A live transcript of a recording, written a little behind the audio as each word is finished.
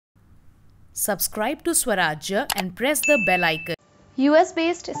Subscribe to Swarajya and press the bell icon.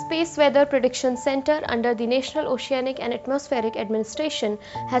 US-based Space Weather Prediction Center under the National Oceanic and Atmospheric Administration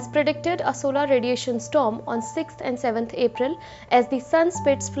has predicted a solar radiation storm on 6th and 7th April as the sun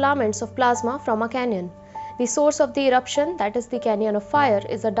spits filaments of plasma from a canyon. The source of the eruption, that is the canyon of fire,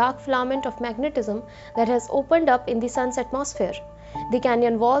 is a dark filament of magnetism that has opened up in the sun's atmosphere. The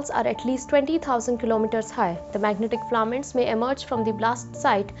canyon walls are at least 20,000 kilometers high. The magnetic filaments may emerge from the blast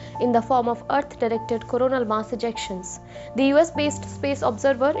site in the form of Earth-directed coronal mass ejections. The US-based Space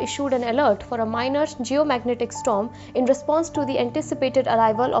Observer issued an alert for a minor geomagnetic storm in response to the anticipated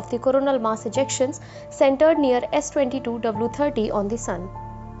arrival of the coronal mass ejections centered near S22W30 on the Sun.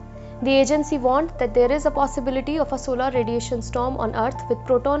 The agency warned that there is a possibility of a solar radiation storm on Earth with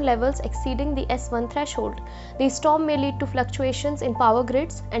proton levels exceeding the S1 threshold. The storm may lead to fluctuations in power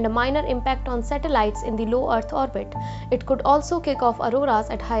grids and a minor impact on satellites in the low Earth orbit. It could also kick off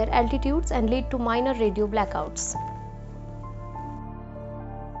auroras at higher altitudes and lead to minor radio blackouts.